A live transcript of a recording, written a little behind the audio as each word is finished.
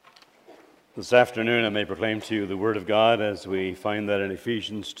This afternoon I may proclaim to you the Word of God as we find that in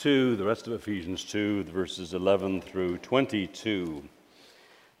Ephesians 2, the rest of Ephesians 2, the verses 11 through 22.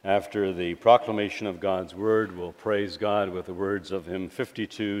 After the proclamation of God's Word, we'll praise God with the words of hymn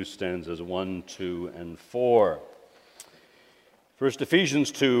 52, stanzas 1, 2, and 4. First,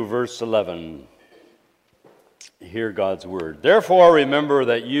 Ephesians 2, verse 11. Hear God's Word. Therefore remember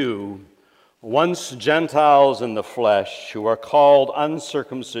that you, once Gentiles in the flesh, who are called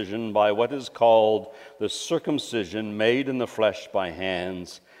uncircumcision by what is called the circumcision made in the flesh by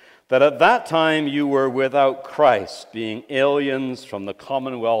hands, that at that time you were without Christ, being aliens from the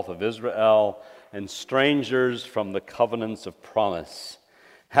commonwealth of Israel and strangers from the covenants of promise,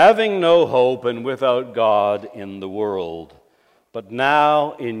 having no hope and without God in the world. But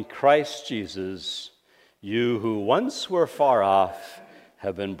now in Christ Jesus, you who once were far off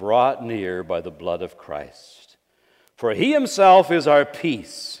have been brought near by the blood of Christ. For he himself is our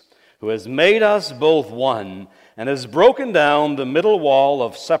peace, who has made us both one, and has broken down the middle wall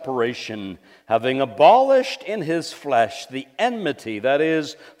of separation, having abolished in his flesh the enmity, that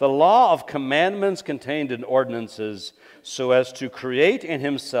is, the law of commandments contained in ordinances, so as to create in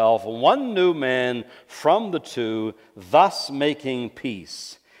himself one new man from the two, thus making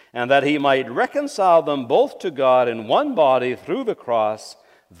peace, and that he might reconcile them both to God in one body through the cross,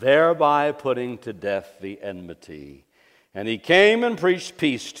 thereby putting to death the enmity. And he came and preached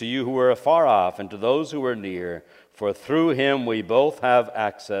peace to you who were afar off and to those who were near, for through him we both have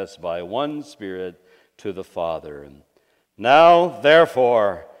access by one Spirit to the Father. Now,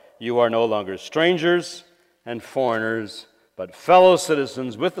 therefore, you are no longer strangers and foreigners, but fellow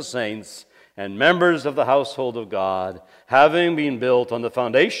citizens with the saints and members of the household of God, having been built on the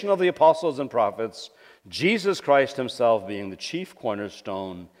foundation of the apostles and prophets, Jesus Christ himself being the chief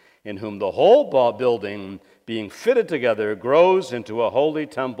cornerstone, in whom the whole building, being fitted together, grows into a holy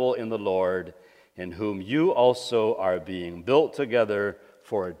temple in the Lord, in whom you also are being built together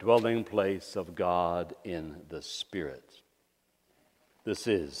for a dwelling place of God in the Spirit. This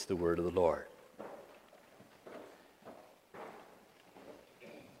is the word of the Lord.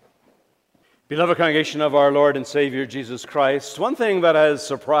 Beloved congregation of our Lord and Savior Jesus Christ, one thing that has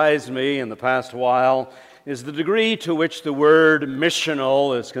surprised me in the past while is the degree to which the word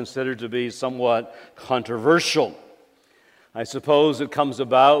missional is considered to be somewhat controversial. I suppose it comes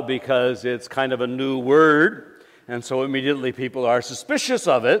about because it's kind of a new word, and so immediately people are suspicious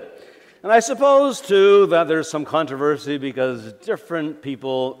of it. And I suppose, too, that there's some controversy because different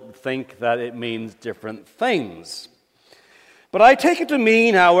people think that it means different things. But I take it to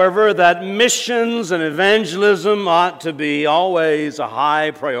mean, however, that missions and evangelism ought to be always a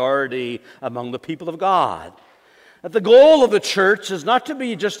high priority among the people of God. That the goal of the church is not to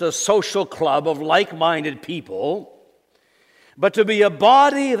be just a social club of like-minded people, but to be a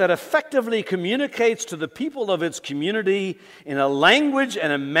body that effectively communicates to the people of its community in a language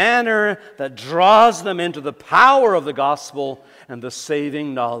and a manner that draws them into the power of the gospel and the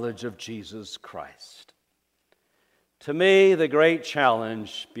saving knowledge of Jesus Christ. To me, the great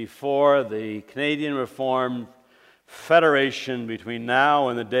challenge before the Canadian Reformed Federation between now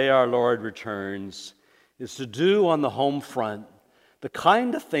and the day our Lord returns is to do on the home front the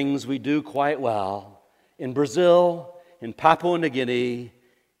kind of things we do quite well in Brazil, in Papua New Guinea,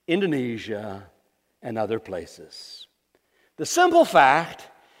 Indonesia, and other places. The simple fact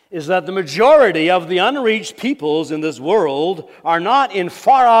is that the majority of the unreached peoples in this world are not in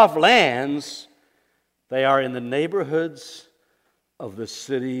far-off lands. They are in the neighborhoods of the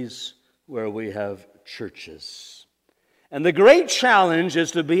cities where we have churches. And the great challenge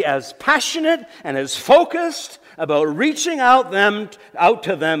is to be as passionate and as focused about reaching out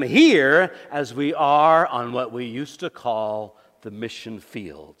to them here as we are on what we used to call the mission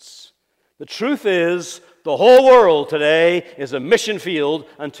fields. The truth is, the whole world today is a mission field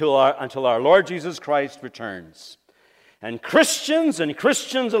until our Lord Jesus Christ returns. And Christians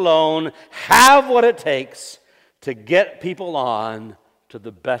alone have what it takes to get people on to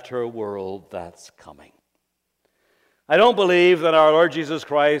the better world that's coming. I don't believe that our Lord Jesus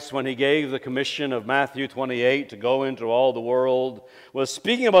Christ, when he gave the commission of Matthew 28 to go into all the world, was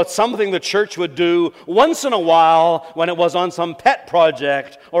speaking about something the church would do once in a while when it was on some pet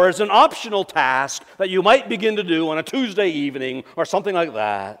project or as an optional task that you might begin to do on a Tuesday evening or something like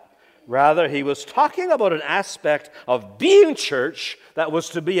that. Rather, he was talking about an aspect of being church that was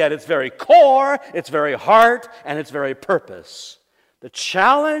to be at its very core, its very heart, and its very purpose. The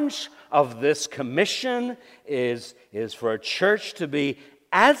challenge of this commission is for a church to be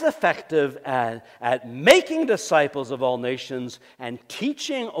as effective at making disciples of all nations and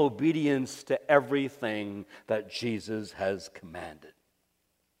teaching obedience to everything that Jesus has commanded.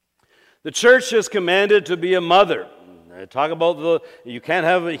 The church is commanded to be a mother. Talk about you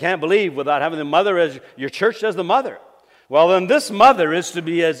can't believe without having the mother as your church as the mother. Well, then this mother is to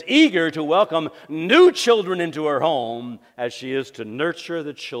be as eager to welcome new children into her home as she is to nurture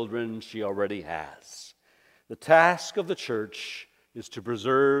the children she already has. The task of the church is to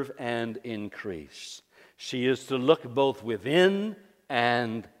preserve and increase. She is to look both within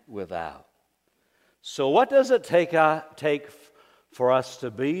and without. So what does it take for us to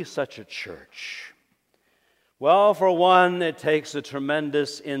be such a church? Well, for one, it takes a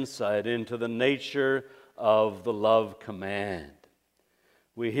tremendous insight into the nature of the love command.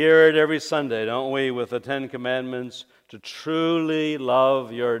 We hear it every Sunday, don't we, with the Ten Commandments, to truly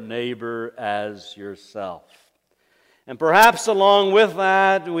love your neighbor as yourself. And perhaps along with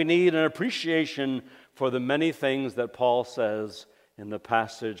that, we need an appreciation for the many things that Paul says in the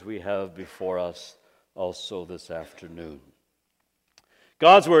passage we have before us also this afternoon.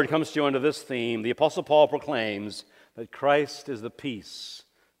 God's word comes to you under this theme. The Apostle Paul proclaims that Christ is the peace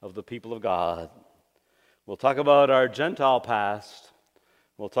of the people of God. We'll talk about our Gentile past,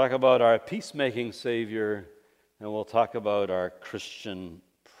 we'll talk about our peacemaking Savior, and we'll talk about our Christian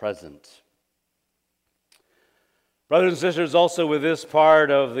present. Brothers and sisters, also with this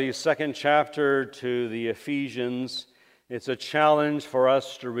part of the second chapter to the Ephesians, it's a challenge for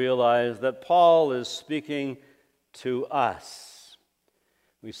us to realize that Paul is speaking to us.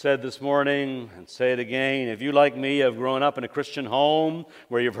 We said this morning, and say it again, if you, like me, have grown up in a Christian home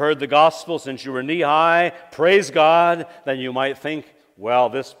where you've heard the gospel since you were knee-high, praise God, then you might think, well,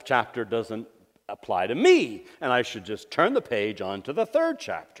 this chapter doesn't apply to me, and I should just turn the page on to the third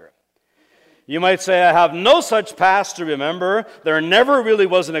chapter. You might say, I have no such past to remember. There never really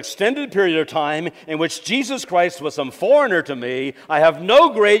was an extended period of time in which Jesus Christ was some foreigner to me. I have no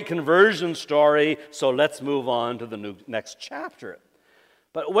great conversion story, so let's move on to the next chapter.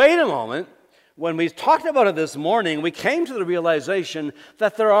 But wait a moment. When we talked about it this morning, we came to the realization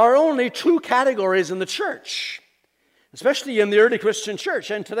that there are only two categories in the church, especially in the early Christian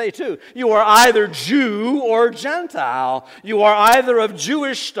church, and today too. You are either Jew or Gentile. You are either of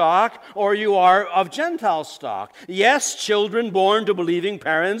Jewish stock or you are of Gentile stock. Yes, children born to believing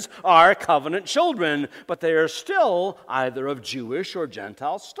parents are covenant children, but they are still either of Jewish or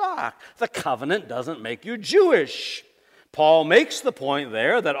Gentile stock. The covenant doesn't make you Jewish. Paul makes the point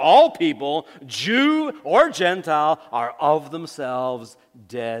there that all people, Jew or Gentile, are of themselves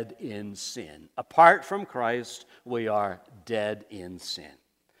dead in sin. Apart from Christ, we are dead in sin.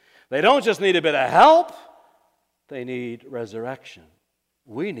 They don't just need a bit of help, they need resurrection.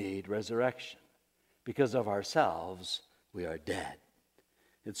 We need resurrection. Because of ourselves, we are dead.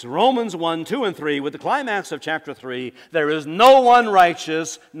 It's Romans 1, 2, and 3, with the climax of chapter 3, there is no one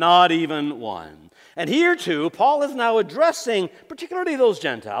righteous, not even one. And here too, Paul is now addressing particularly those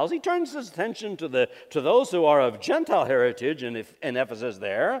Gentiles. He turns his attention to those who are of Gentile heritage in Ephesus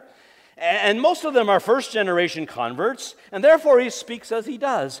there. And most of them are first-generation converts, and therefore he speaks as he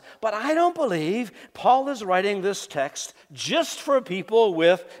does. But I don't believe Paul is writing this text just for people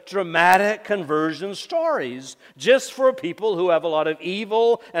with dramatic conversion stories, just for people who have a lot of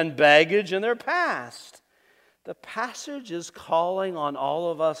evil and baggage in their past. The passage is calling on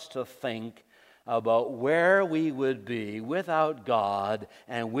all of us to think about where we would be without God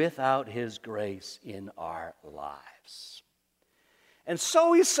and without His grace in our lives. And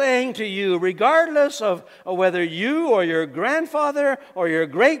so he's saying to you, regardless of whether you or your grandfather or your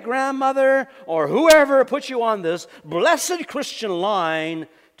great-grandmother or whoever put you on this blessed Christian line,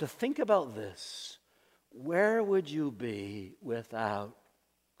 to think about this. Where would you be without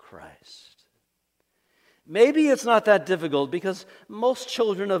Christ? Maybe it's not that difficult because most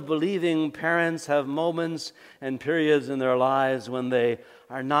children of believing parents have moments and periods in their lives when they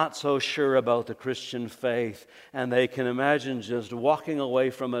are not so sure about the Christian faith, and they can imagine just walking away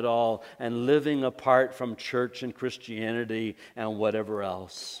from it all and living apart from church and Christianity and whatever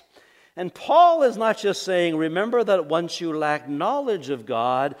else. And Paul is not just saying, remember that once you lacked knowledge of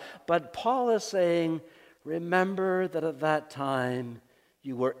God, but Paul is saying, remember that at that time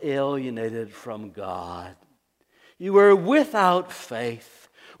you were alienated from God. You were without faith.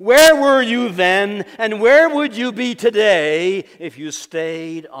 Where were you then, and where would you be today if you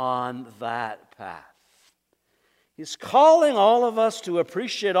stayed on that path? He's calling all of us to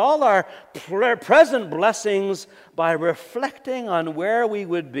appreciate all our present blessings by reflecting on where we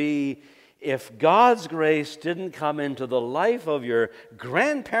would be if God's grace didn't come into the life of your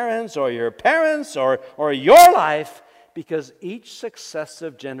grandparents or your parents or your life, because each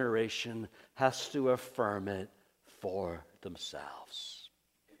successive generation has to affirm it for themselves.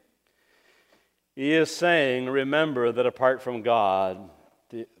 He is saying, remember that apart from God,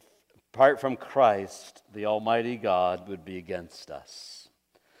 Apart from Christ, the Almighty God would be against us.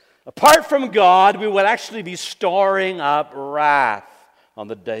 Apart from God, we would actually be storing up wrath on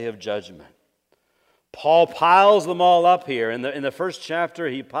the day of judgment. Paul piles them all up here. In the first chapter,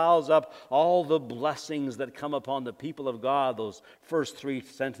 he piles up all the blessings that come upon the people of God, those first 3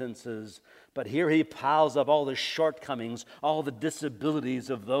 sentences. But here he piles up all the shortcomings, all the disabilities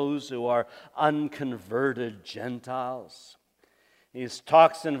of those who are unconverted Gentiles. He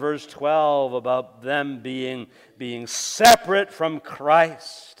talks in verse 12about them being separate from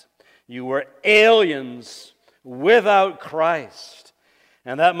Christ. You were aliens without Christ.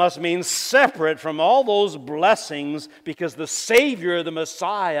 And that must mean separate from all those blessings, because the Savior, the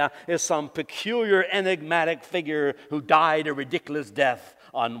Messiah, is some peculiar, enigmatic figure who died a ridiculous death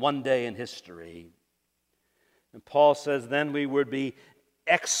on one day in history. And Paul says then we would be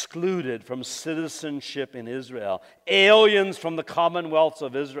excluded from citizenship in Israel, aliens from the commonwealths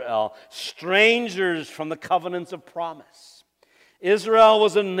of Israel, strangers from the covenants of promise. Israel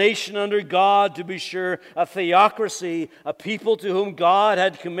was a nation under God, to be sure, a theocracy, a people to whom God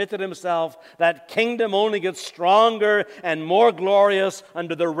had committed himself. That kingdom only gets stronger and more glorious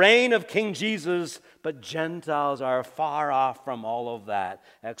under the reign of King Jesus. But Gentiles are far off from all of that,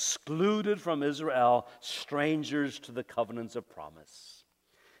 excluded from Israel, strangers to the covenants of promise,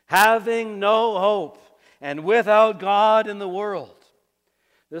 having no hope and without God in the world.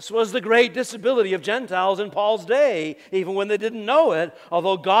 This was the great disability of Gentiles in Paul's day, even when they didn't know it.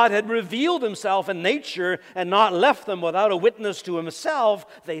 Although God had revealed himself in nature and not left them without a witness to himself,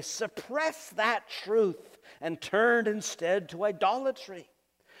 they suppressed that truth and turned instead to idolatry.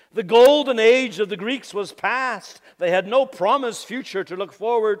 The golden age of the Greeks was past. They had no promised future to look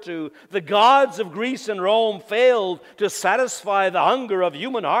forward to. The gods of Greece and Rome failed to satisfy the hunger of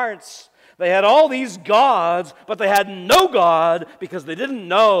human hearts. They had all these gods, but they had no God because they didn't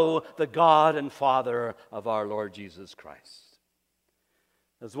know the God and Father of our Lord Jesus Christ.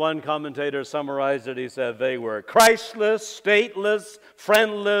 As one commentator summarized it, he said they were Christless, stateless,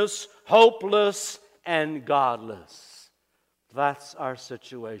 friendless, hopeless, and godless. That's our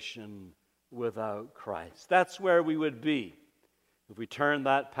situation without Christ. That's where we would be if we turned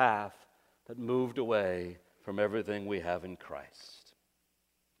that path that moved away from everything we have in Christ.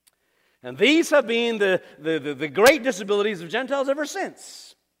 And these have been the great disabilities of Gentiles ever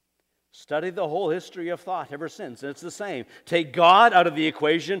since. Study the whole history of thought ever since, and it's the same. Take God out of the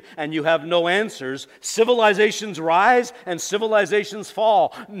equation, and you have no answers. Civilizations rise, and civilizations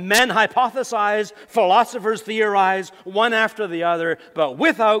fall. Men hypothesize, philosophers theorize, one after the other. But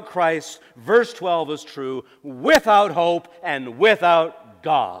without Christ, verse 12 is true, without hope and without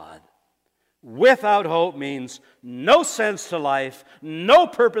God. Without hope means no sense to life, no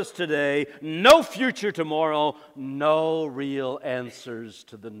purpose today, no future tomorrow, no real answers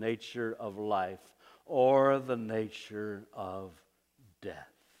to the nature of life or the nature of death.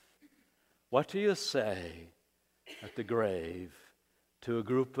 What do you say at the grave to a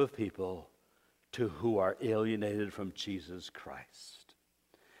group of people who are alienated from Jesus Christ?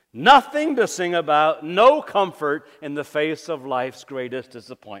 Nothing to sing about, no comfort in the face of life's greatest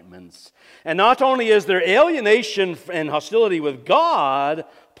disappointments. And not only is there alienation and hostility with God,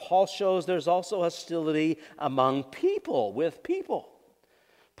 Paul shows there's also hostility among people, with people.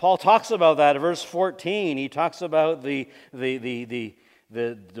 Paul talks about that in verse 14. He talks about the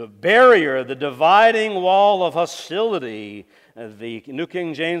barrier, the dividing wall of hostility. The New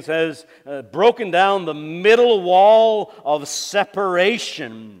King James says, broken down the middle wall of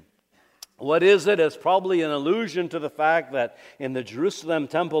separation. What is it? It's probably an allusion to the fact that in the Jerusalem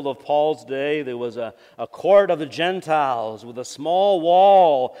temple of Paul's day, there was a court of the Gentiles with a small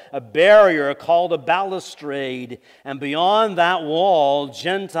wall, a barrier called a balustrade. And beyond that wall,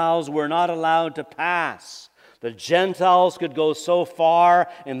 Gentiles were not allowed to pass. The Gentiles could go so far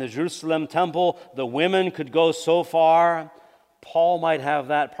in the Jerusalem temple, the women could go so far. Paul might have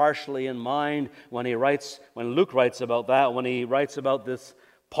that partially in mind when Luke writes about that, when he writes about this.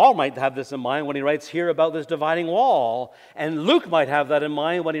 Paul might have this in mind when he writes here about this dividing wall, and Luke might have that in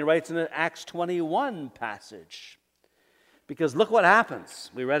mind when he writes in the Acts 21 passage. Because look what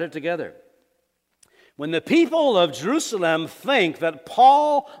happens. We read it together. When the people of Jerusalem think that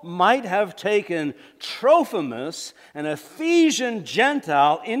Paul might have taken Trophimus, an Ephesian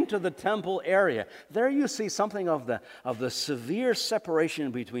Gentile, into the temple area, there you see something of the severe separation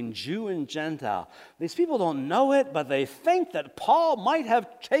between Jew and Gentile. These people don't know it, but they think that Paul might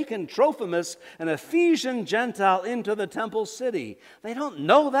have taken Trophimus, an Ephesian Gentile, into the temple city. They don't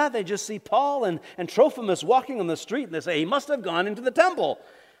know that. They just see Paul and Trophimus walking on the street, and they say, he must have gone into the temple.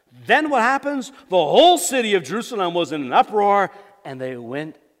 Then what happens? The whole city of Jerusalem was in an uproar, and they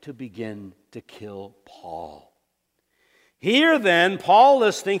went to begin to kill Paul. Here then, Paul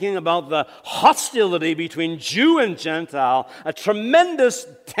is thinking about the hostility between Jew and Gentile, a tremendous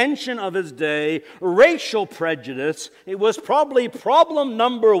tension of his day, racial prejudice. It was probably problem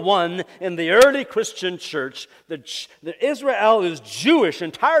number one in the early Christian church. That Israel is Jewish,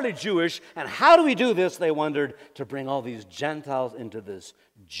 entirely Jewish, and how do we do this, they wondered, to bring all these Gentiles into this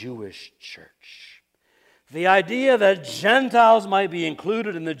Jewish church. The idea that Gentiles might be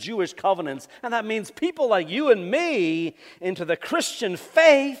included in the Jewish covenants, and that means people like you and me into the Christian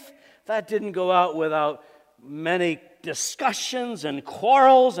faith, that didn't go out without many discussions and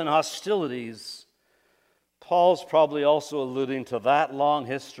quarrels and hostilities. Paul's probably also alluding to that long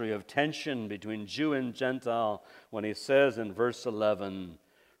history of tension between Jew and Gentile when he says in verse 11,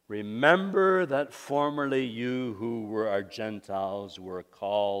 "Remember that formerly you who were our Gentiles were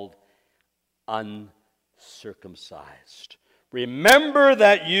called uncircumcised. Remember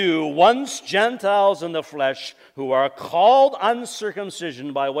that you, once Gentiles in the flesh, who are called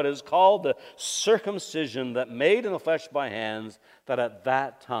uncircumcision by what is called the circumcision that made in the flesh by hands, that at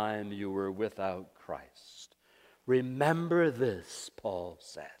that time you were without Christ." Remember this, Paul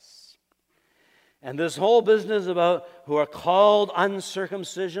says. And this whole business about who are called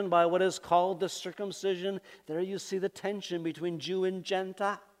uncircumcision by what is called the circumcision, there you see the tension between Jew and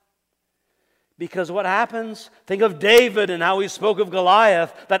Gentile. Because what happens? Think of David and how he spoke of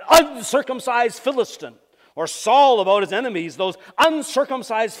Goliath, that uncircumcised Philistine, or Saul about his enemies, those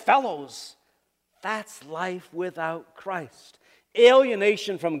uncircumcised fellows. That's life without Christ.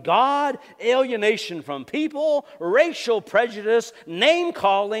 Alienation from God, alienation from people, racial prejudice,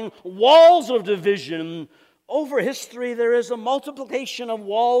 name-calling, walls of division. Over history, there is a multiplication of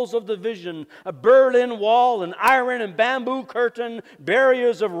walls of division, a Berlin Wall, an iron and bamboo curtain,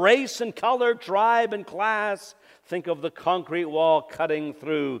 barriers of race and color, tribe and class. Think of the concrete wall cutting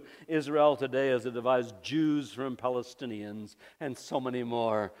through Israel today as it divides Jews from Palestinians, and so many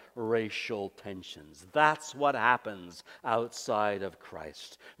more racial tensions. That's what happens outside of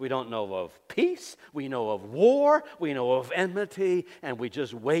Christ. We don't know of peace, we know of war, we know of enmity, and we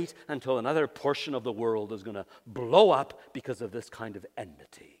just wait until another portion of the world is going to blow up because of this kind of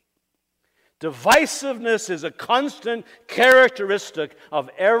enmity. Divisiveness is a constant characteristic of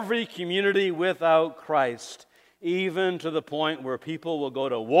every community without Christ, even to the point where people will go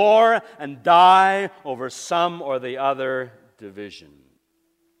to war and die over some or the other division.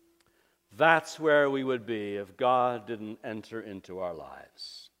 That's where we would be if God didn't enter into our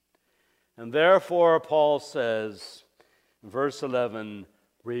lives. And therefore, Paul says, in verse 11,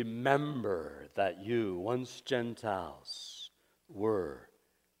 "Remember that you, once Gentiles, were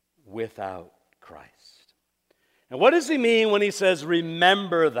without Christ." And what does he mean when he says,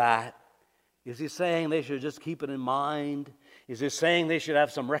 "Remember that"? Is he saying they should just keep it in mind? Is he saying they should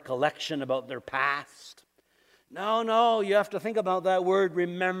have some recollection about their past? No, you have to think about that word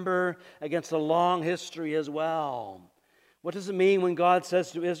remember against a long history as well. What does it mean when God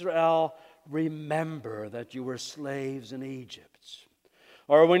says to Israel, "Remember that you were slaves in Egypt"?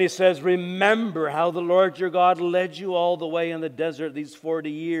 Or when he says, "Remember how the Lord your God led you all the way in the desert these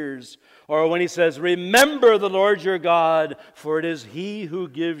 40 years. Or when he says, "Remember the Lord your God, for it is he who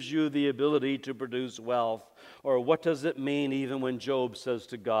gives you the ability to produce wealth." Or what does it mean even when Job says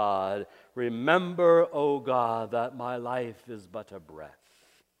to God, "Remember, O God, that my life is but a breath"?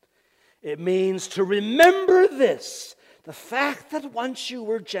 It means to remember this. The fact that once you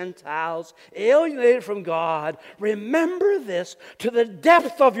were Gentiles, alienated from God, remember this to the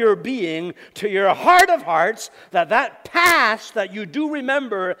depth of your being, to your heart of hearts, that past that you do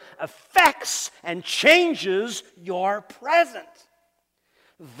remember affects and changes your present.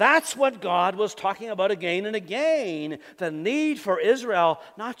 That's what God was talking about again and again. The need for Israel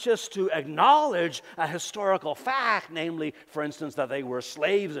not just to acknowledge a historical fact, namely, for instance, that they were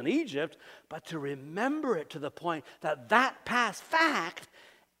slaves in Egypt, but to remember it to the point that that past fact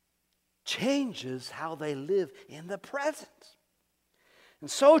changes how they live in the present.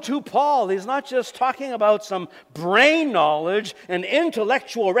 And so too Paul, he's not just talking about some brain knowledge and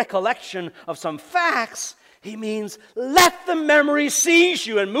intellectual recollection of some facts. He means, let the memory seize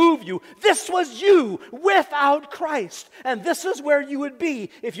you and move you. This was you without Christ. And this is where you would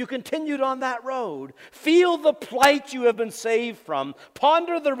be if you continued on that road. Feel the plight you have been saved from.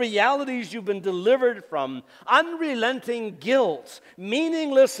 Ponder the realities you've been delivered from. Unrelenting guilt,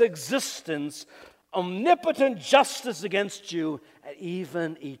 meaningless existence, omnipotent justice against you, and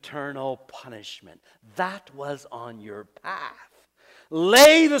even eternal punishment. That was on your path.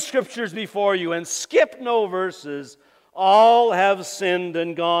 Lay the scriptures before you and skip no verses. All have sinned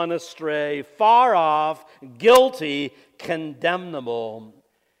and gone astray, far off, guilty, condemnable.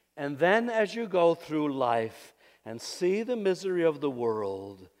 And then as you go through life and see the misery of the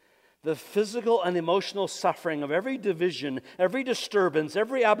world, the physical and emotional suffering of every division, every disturbance,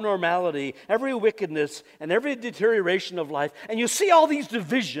 every abnormality, every wickedness, and every deterioration of life, and you see all these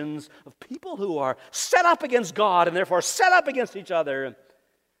divisions of people who are set up against God and therefore set up against each other,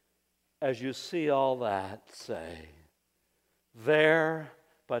 as you see all that, say, there,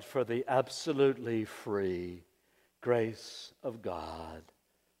 but for the absolutely free grace of God,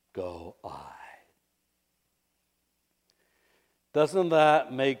 go I. Doesn't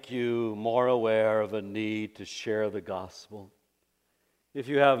that make you more aware of a need to share the gospel? If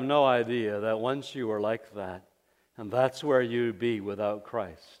you have no idea that once you were like that, and that's where you'd be without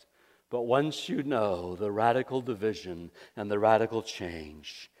Christ, but once you know the radical division and the radical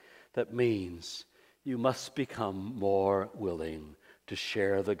change, that means you must become more willing to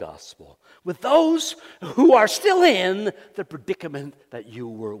share the gospel with those who are still in the predicament that you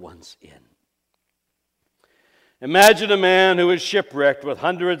were once in. Imagine a man who is shipwrecked with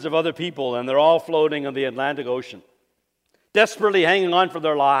hundreds of other people, and they're all floating on the Atlantic Ocean, desperately hanging on for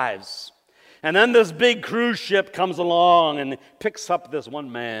their lives. And then this big cruise ship comes along and picks up this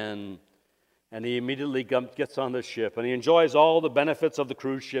one man, and he immediately gets on the ship, and he enjoys all the benefits of the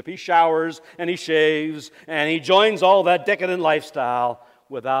cruise ship. He showers, and he shaves, and he joins all that decadent lifestyle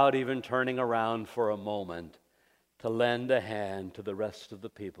without even turning around for a moment to lend a hand to the rest of the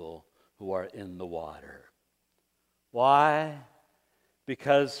people who are in the water. Why?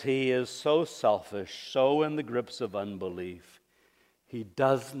 Because he is so selfish, so in the grips of unbelief, he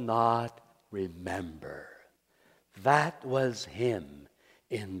does not remember. That was him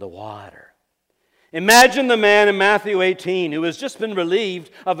in the water. Imagine the man in Matthew 18 who has just been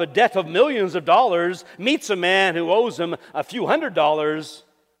relieved of a debt of millions of dollars, meets a man who owes him a few $100s,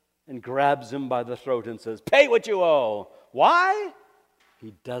 and grabs him by the throat and says, "Pay what you owe." Why?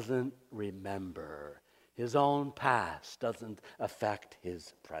 He doesn't remember. His own past doesn't affect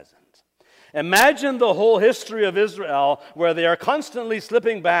his present. Imagine the whole history of Israel, where they are constantly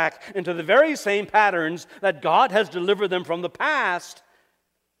slipping back into the very same patterns that God has delivered them from the past.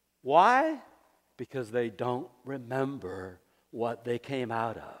 Why? Because they don't remember what they came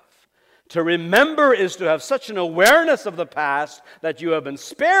out of. To remember is to have such an awareness of the past that you have been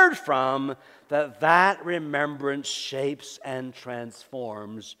spared from, that remembrance shapes and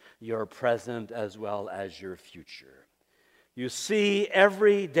transforms your present as well as your future. You see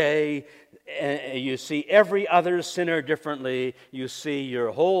every day, you see every other sinner differently, you see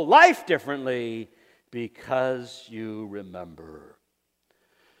your whole life differently because you remember.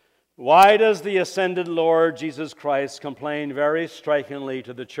 Why does the ascended Lord Jesus Christ complain very strikingly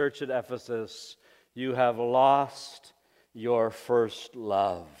to the church at Ephesus? You have lost your first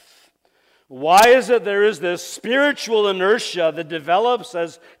love. Why is it there is this spiritual inertia that develops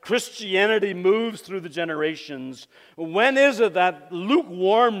as Christianity moves through the generations? When is it that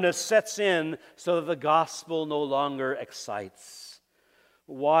lukewarmness sets in so that the gospel no longer excites?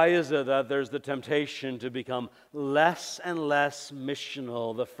 Why is it that there's the temptation to become less and less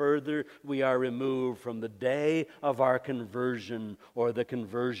missional the further we are removed from the day of our conversion or the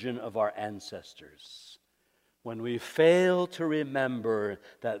conversion of our ancestors? When we fail to remember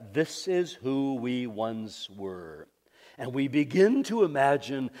that this is who we once were, and we begin to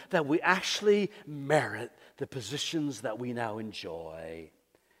imagine that we actually merit the positions that we now enjoy.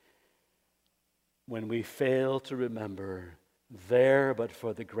 When we fail to remember, there, but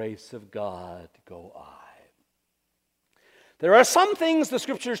for the grace of God, go I. There are some things the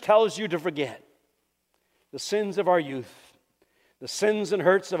Scriptures tells you to forget. The sins of our youth, the sins and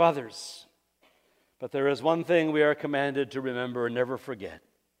hurts of others. But there is one thing we are commanded to remember and never forget.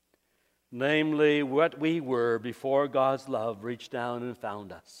 Namely, what we were before God's love reached down and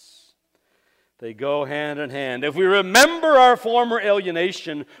found us. They go hand in hand. If we remember our former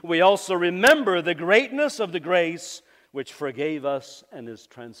alienation, we also remember the greatness of the grace which forgave us and is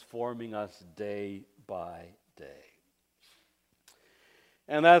transforming us day by day.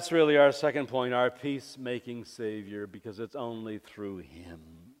 And that's really our second point, our peacemaking Savior, because it's only through Him.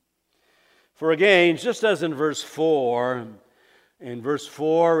 For again, just as in verse 4,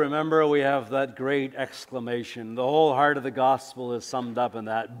 remember we have that great exclamation. The whole heart of the gospel is summed up in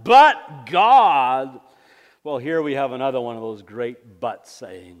that. But God. Well, here we have another one of those great but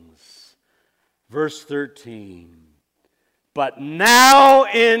sayings. Verse 13. But now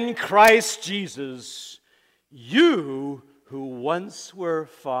in Christ Jesus, you who once were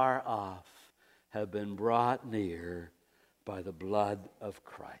far off have been brought near by the blood of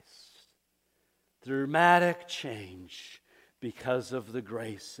Christ. Dramatic change because of the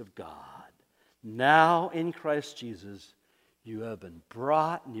grace of God. Now in Christ Jesus, You have been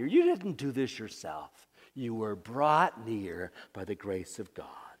brought near. You didn't do this yourself. You were brought near by the grace of God.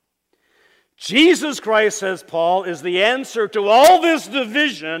 Jesus Christ, says Paul, is the answer to all this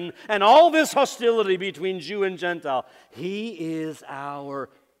division and all this hostility between Jew and Gentile. He is our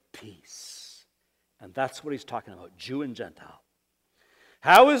peace. And that's what he's talking about, Jew and Gentile.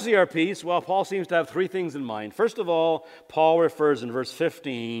 How is he our peace? Well, Paul seems to have three things in mind. First of all, Paul refers in verse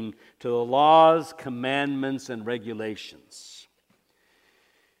 15 to the laws, commandments, and regulations.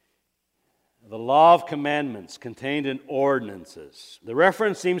 The law of commandments contained in ordinances. The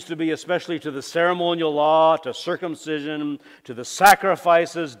reference seems to be especially to the ceremonial law, to circumcision, to the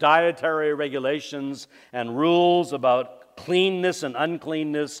sacrifices, dietary regulations, and rules about cleanness and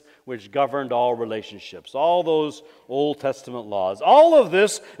uncleanness, which governed all relationships. All those Old Testament laws. All of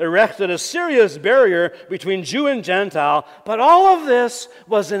this erected a serious barrier between Jew and Gentile, but all of this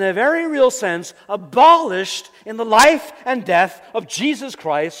was in a very real sense abolished in the life and death of Jesus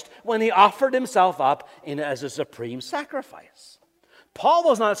Christ when he offered himself up as a supreme sacrifice. Paul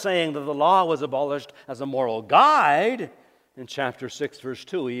was not saying that the law was abolished as a moral guide. In chapter 6, verse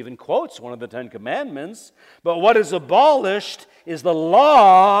 2, he even quotes one of the Ten Commandments. But what is abolished is the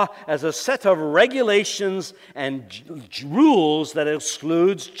law as a set of regulations and rules that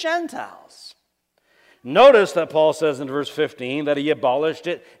excludes Gentiles. Notice that Paul says in verse 15 that he abolished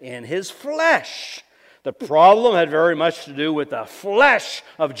it in his flesh. The problem had very much to do with the flesh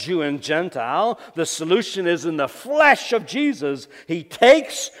of Jew and Gentile. The solution is in the flesh of Jesus. He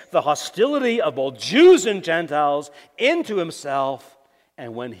takes the hostility of both Jews and Gentiles into himself,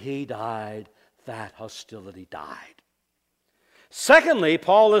 and when he died, that hostility died. Secondly,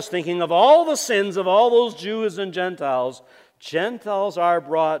 Paul is thinking of all the sins of all those Jews and Gentiles. Gentiles are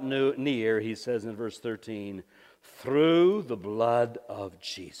brought near, he says in verse 13, through the blood of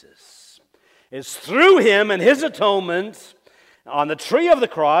Jesus. It's through him and his atonement on the tree of the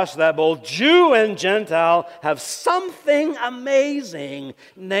cross that both Jew and Gentile have something amazing,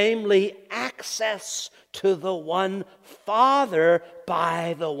 namely access to the one Father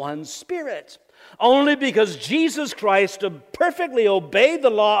by the one Spirit. Only because Jesus Christ perfectly obeyed the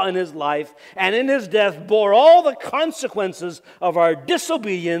law in his life and in his death bore all the consequences of our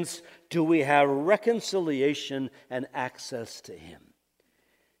disobedience do we have reconciliation and access to him.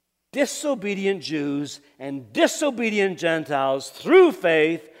 Disobedient Jews and disobedient Gentiles through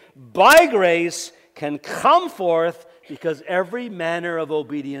faith, by grace, can come forth because every manner of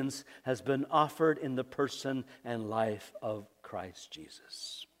obedience has been offered in the person and life of Christ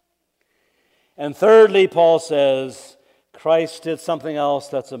Jesus. And thirdly, Paul says, Christ did something else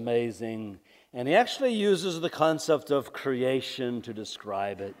that's amazing, and he actually uses the concept of creation to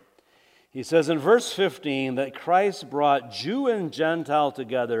describe it. He says in verse 15 that Christ brought Jew and Gentile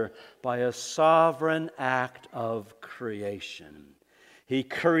together by a sovereign act of creation. He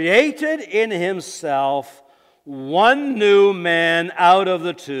created in himself one new man out of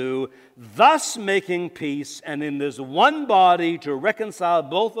the two, thus making peace, and in this one body to reconcile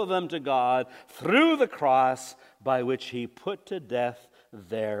both of them to God through the cross by which he put to death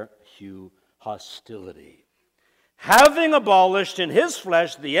their hostility. Having abolished in his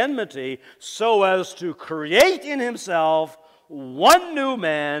flesh the enmity, so as to create in himself one new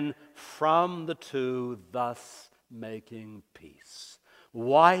man from the two, thus making peace.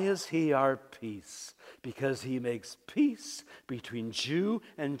 Why is he our peace? Because he makes peace between Jew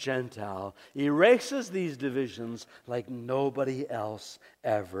and Gentile, erases these divisions like nobody else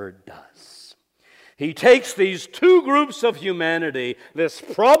ever does. He takes these two groups of humanity, this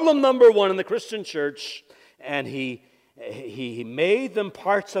problem number one in the Christian church, and he made them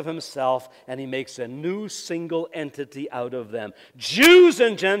parts of himself, and he makes a new single entity out of them. Jews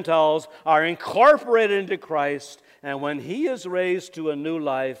and Gentiles are incorporated into Christ, and when he is raised to a new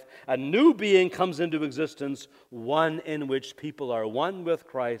life, a new being comes into existence, one in which people are one with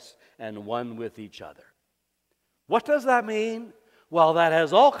Christ and one with each other. What does that mean? Well, that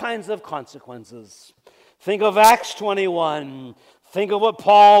has all kinds of consequences. Think of Acts 21. Think of what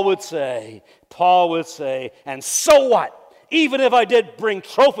Paul would say. Paul would say, and so what? Even if I did bring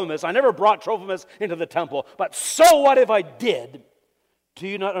Trophimus, I never brought Trophimus into the temple, but so what if I did? Do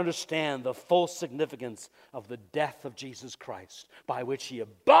you not understand the full significance of the death of Jesus Christ, by which he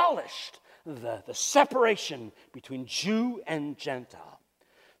abolished the separation between Jew and Gentile?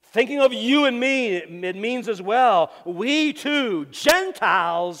 Thinking of you and me, it means as well, we too,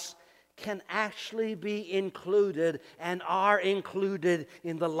 Gentiles, can actually be included and are included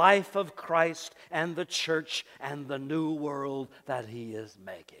in the life of Christ and the church and the new world that He is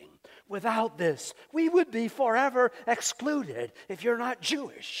making. Without this, we would be forever excluded if you're not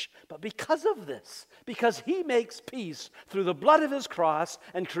Jewish. But because of this, because He makes peace through the blood of His cross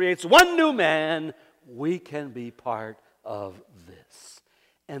and creates one new man, we can be part of this.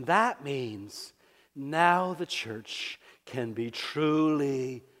 And that means now the church can be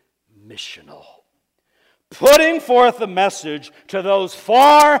truly missional, putting forth the message to those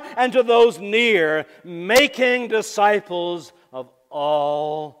far and to those near, making disciples of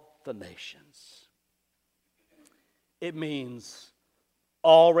all the nations. It means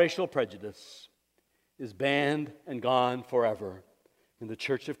all racial prejudice is banned and gone forever in the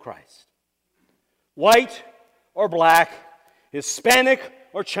Church of Christ. White or black, Hispanic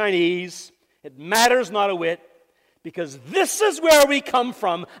or Chinese, it matters not a whit, because this is where we come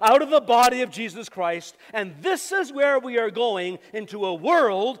from, out of the body of Jesus Christ, and this is where we are going, into a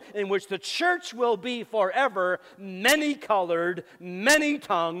world in which the church will be forever many-colored,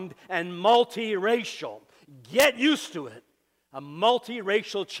 many-tongued, and multiracial. Get used to it. A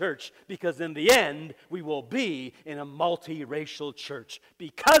multiracial church, because in the end, we will be in a multiracial church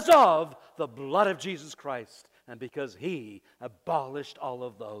because of the blood of Jesus Christ and because He abolished all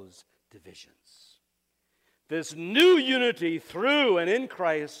of those divisions. This new unity through and in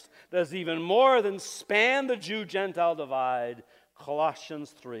Christ does even more than span the Jew-Gentile divide.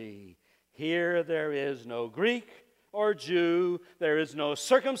 Colossians 3, here there is no Greek or Jew, there is no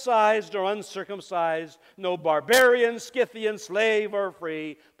circumcised or uncircumcised, no barbarian, Scythian, slave or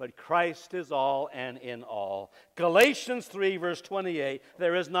free, but Christ is all and in all. Galatians 3 verse 28,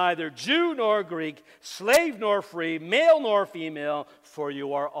 there is neither Jew nor Greek, slave nor free, male nor female, for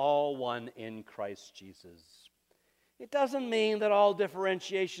you are all one in Christ Jesus. It doesn't mean that all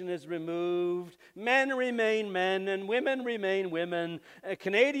differentiation is removed. Men remain men and women remain women.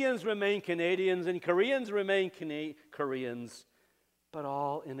 Canadians remain Canadians and Koreans remain Koreans. But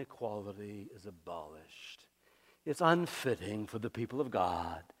all inequality is abolished. It's unfitting for the people of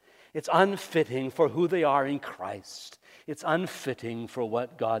God. It's unfitting for who they are in Christ. It's unfitting for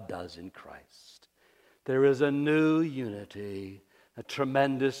what God does in Christ. There is a new unity, a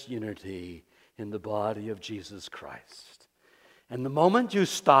tremendous unity in the body of Jesus Christ. And the moment you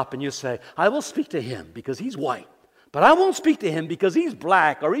stop and you say, I will speak to him because he's white, but I won't speak to him because he's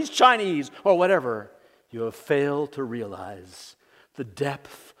black or he's Chinese or whatever, you have failed to realize the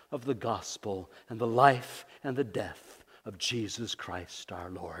depth of the gospel and the life and the death of Jesus Christ our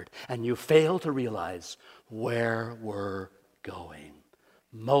Lord. And you fail to realize where we're going.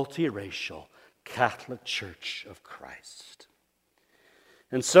 Multiracial Catholic Church of Christ.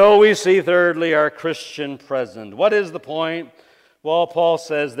 And so we see, thirdly, our Christian present. What is the point? Well, Paul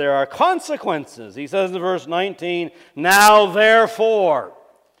says there are consequences. He says in verse 19, now therefore.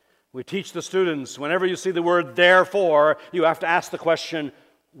 We teach the students, whenever you see the word therefore, you have to ask the question,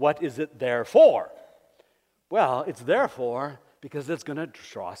 what is it there for? Well, it's therefore because it's going to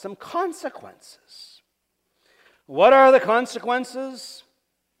draw some consequences. What are the consequences?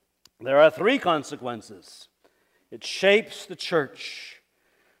 There are three consequences. It shapes the church.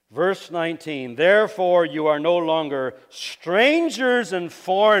 Verse 19, therefore you are no longer strangers and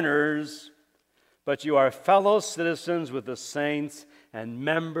foreigners, but you are fellow citizens with the saints and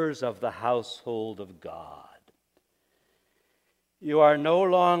members of the household of God. You are no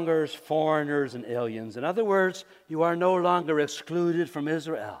longer foreigners and aliens. In other words, you are no longer excluded from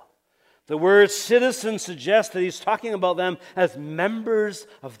Israel. The word citizen suggests that he's talking about them as members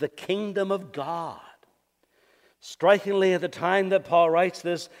of the kingdom of God. Strikingly, at the time that Paul writes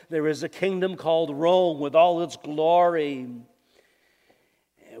this, there is a kingdom called Rome with all its glory.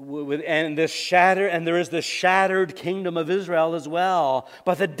 And there is the shattered kingdom of Israel as well.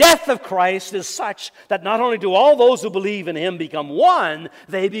 But the death of Christ is such that not only do all those who believe in Him become one,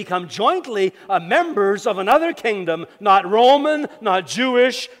 they become jointly members of another kingdom, not Roman, not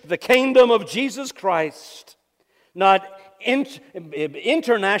Jewish, the kingdom of Jesus Christ. Not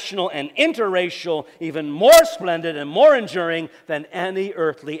international and interracial, even more splendid and more enduring than any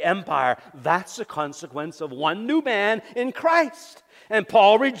earthly empire. That's a consequence of one new man in Christ. And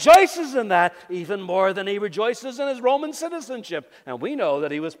Paul rejoices in that even more than he rejoices in his Roman citizenship. And we know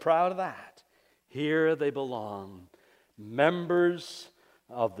that he was proud of that. Here they belong, members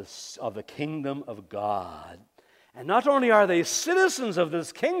of the kingdom of God. And not only are they citizens of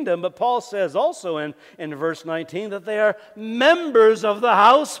this kingdom, but Paul says also in verse 19 that they are members of the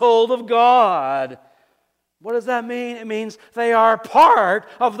household of God. What does that mean? It means they are part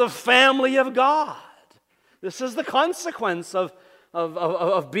of the family of God. This is the consequence of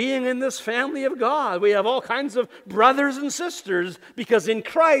of being in this family of God. We have all kinds of brothers and sisters because in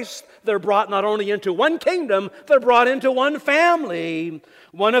Christ they're brought not only into one kingdom, they're brought into one family.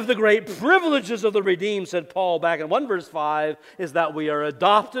 One of the great privileges of the redeemed, said Paul back in 1 verse 5, is that we are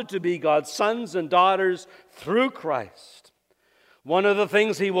adopted to be God's sons and daughters through Christ. One of the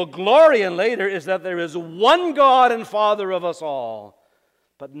things he will glory in later is that there is one God and Father of us all.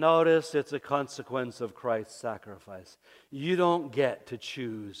 But notice it's a consequence of Christ's sacrifice. You don't get to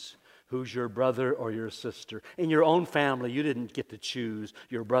choose who's your brother or your sister. In your own family, you didn't get to choose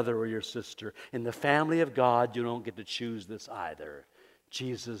your brother or your sister. In the family of God, you don't get to choose this either.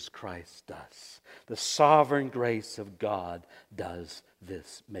 Jesus Christ does. The sovereign grace of God does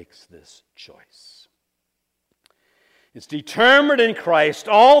this, makes this choice. It's determined in Christ.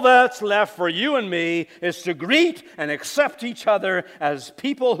 All that's left for you and me is to greet and accept each other as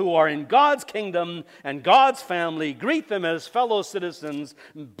people who are in God's kingdom and God's family. Greet them as fellow citizens,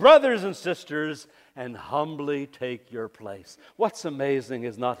 brothers and sisters, and humbly take your place. What's amazing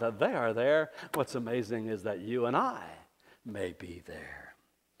is not that they are there. What's amazing is that you and I may be there.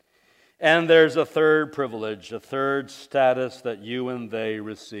 And there's a third privilege, a third status that you and they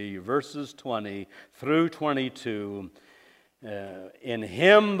receive. Verses 20 through 22. In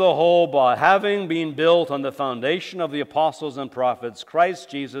him the whole body, having been built on the foundation of the apostles and prophets, Christ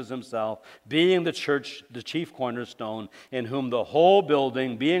Jesus himself, being the church, the chief cornerstone, in whom the whole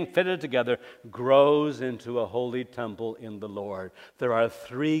building, being fitted together, grows into a holy temple in the Lord. There are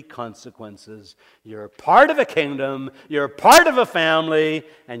three consequences. You're part of a kingdom, you're part of a family,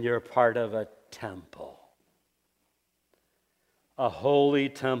 and you're part of a temple. A holy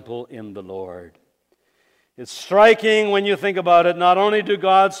temple in the Lord. It's striking when you think about it. Not only do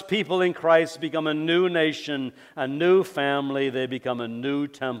God's people in Christ become a new nation, a new family, they become a new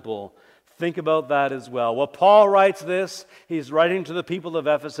temple. Think about that as well. Well, Paul writes this. He's writing to the people of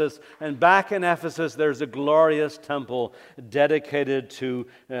Ephesus. And back in Ephesus, there's a glorious temple dedicated to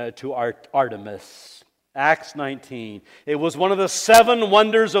Artemis. Acts 19. It was one of the 7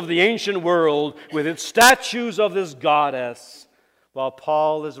 wonders of the ancient world with its statues of this goddess. While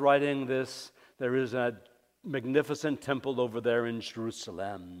Paul is writing this, there is a magnificent temple over there in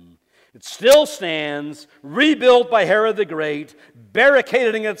Jerusalem. It still stands, rebuilt by Herod the Great,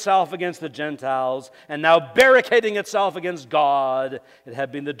 barricading itself against the Gentiles, and now barricading itself against God. It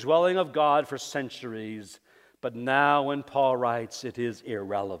had been the dwelling of God for centuries, but now when Paul writes, it is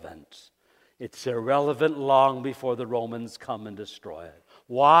irrelevant. It's irrelevant long before the Romans come and destroy it.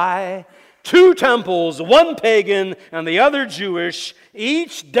 Why? 2 temples, one pagan and the other Jewish,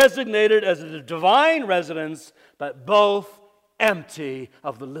 each designated as a divine residence, but both empty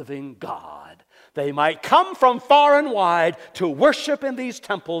of the living God. They might come from far and wide to worship in these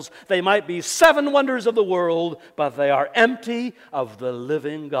temples. They might be 7 wonders of the world, but they are empty of the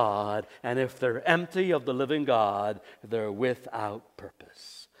living God. And if they're empty of the living God, they're without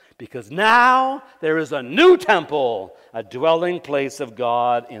purpose. Because now there is a new temple, a dwelling place of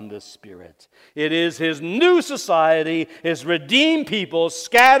God in the Spirit. It is His new society, His redeemed people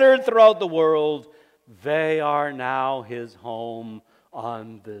scattered throughout the world. They are now His home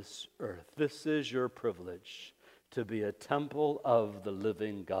on this earth. This is your privilege, to be a temple of the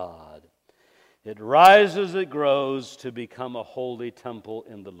living God. It rises, it grows to become a holy temple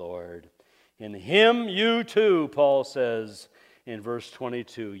in the Lord. In Him you too, Paul says, in verse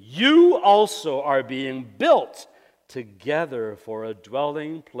 22, you also are being built together for a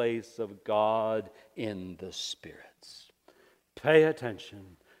dwelling place of God in the spirits. Pay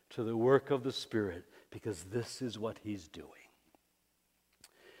attention to the work of the Spirit, because this is what He's doing.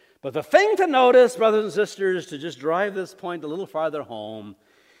 But the thing to notice, brothers and sisters, to just drive this point a little farther home,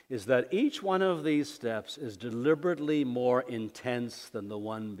 is that each one of these steps is deliberately more intense than the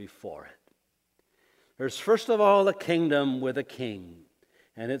one before it. There's first of all a kingdom with a king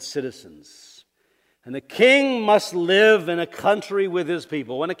and its citizens. And the king must live in a country with his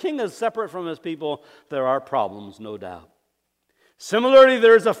people. When a king is separate from his people, there are problems, no doubt. Similarly,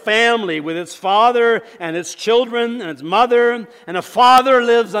 there's a family with its father and its children and its mother, and a father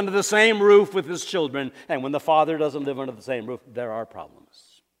lives under the same roof with his children. And when the father doesn't live under the same roof, there are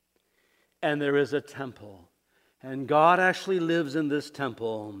problems. And there is a temple. And God actually lives in this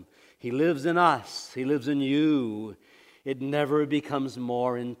temple. He lives in us. He lives in you. It never becomes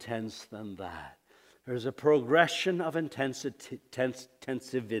more intense than that. There's a progression of intensiveness,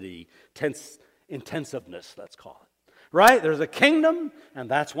 let's call it. Right? There's a kingdom,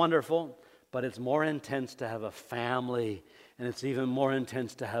 and that's wonderful, but it's more intense to have a family And it's even more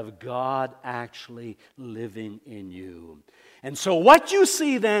intense to have God actually living in you. And so what you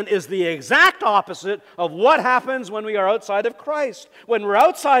see then is the exact opposite of what happens when we are outside of Christ. When we're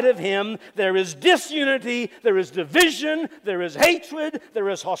outside of Him, there is disunity, there is division, there is hatred, there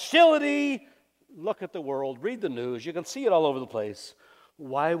is hostility. Look at the world, read the news, you can see it all over the place.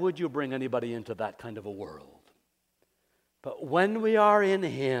 Why would you bring anybody into that kind of a world? But when we are in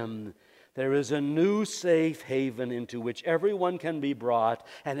Him, there is a new safe haven into which everyone can be brought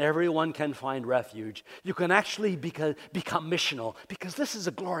and everyone can find refuge. You can actually become missional because this is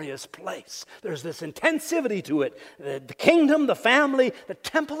a glorious place. There's this intensivity to it. The kingdom, the family, the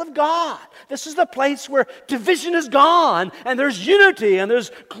temple of God. This is the place where division is gone and there's unity and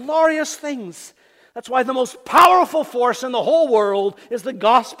there's glorious things. That's why the most powerful force in the whole world is the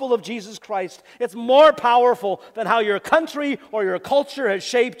gospel of Jesus Christ. It's more powerful than how your country or your culture has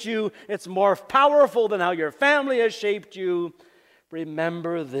shaped you. It's more powerful than how your family has shaped you.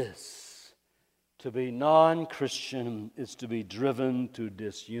 Remember this. To be non-Christian is to be driven to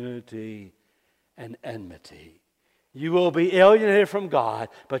disunity and enmity. You will be alienated from God,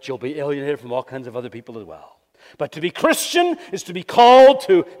 but you'll be alienated from all kinds of other people as well. But to be Christian is to be called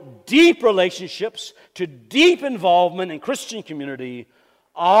to deep relationships, to deep involvement in Christian community.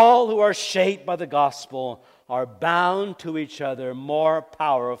 All who are shaped by the gospel are bound to each other more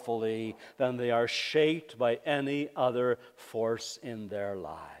powerfully than they are shaped by any other force in their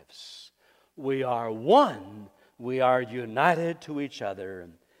lives. We are one. We are united to each other.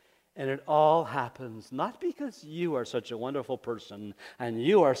 And it all happens not because you are such a wonderful person and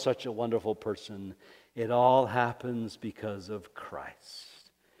you are such a wonderful person. It all happens because of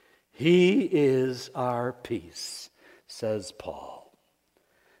Christ. He is our peace, says Paul.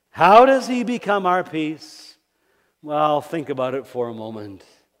 How does He become our peace? Well, think about it for a moment.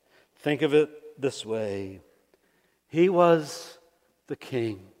 Think of it this way. He was the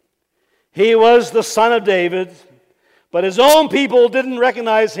king. He was the son of David, but His own people didn't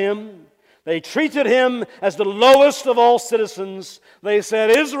recognize Him. They treated Him as the lowest of all citizens. They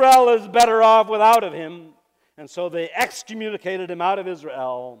said Israel is better off without Him. And so they excommunicated Him out of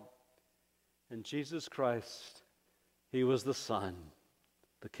Israel. And Jesus Christ, He was the Son.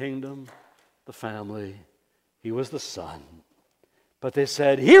 The kingdom, the family, He was the Son. But they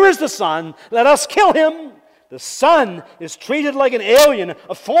said, here is the Son, let us kill Him. The Son is treated like an alien,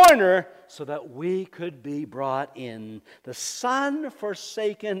 a foreigner, so that we could be brought in. The Son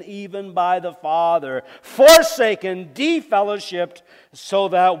forsaken even by the Father, forsaken, defellowshipped, so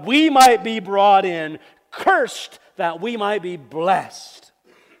that we might be brought in, cursed that we might be blessed.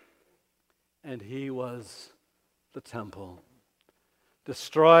 And He was the temple.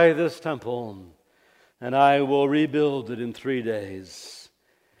 Destroy this temple, and I will rebuild it in 3 days.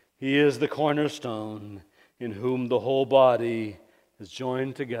 He is the cornerstone, in whom the whole body is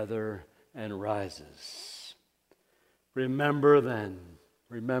joined together and rises. Remember then,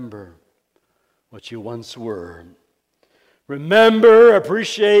 remember what you once were. Remember,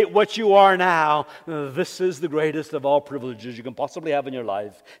 appreciate what you are now. This is the greatest of all privileges you can possibly have in your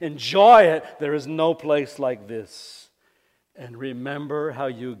life. Enjoy it. There is no place like this. And remember how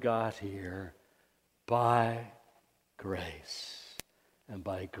you got here by grace and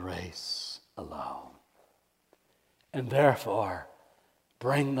by grace alone. And therefore,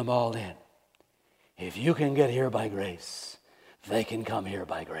 bring them all in. If you can get here by grace, they can come here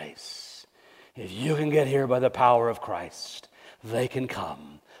by grace. If you can get here by the power of Christ, they can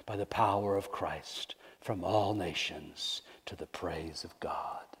come by the power of Christ from all nations to the praise of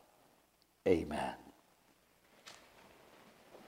God. Amen.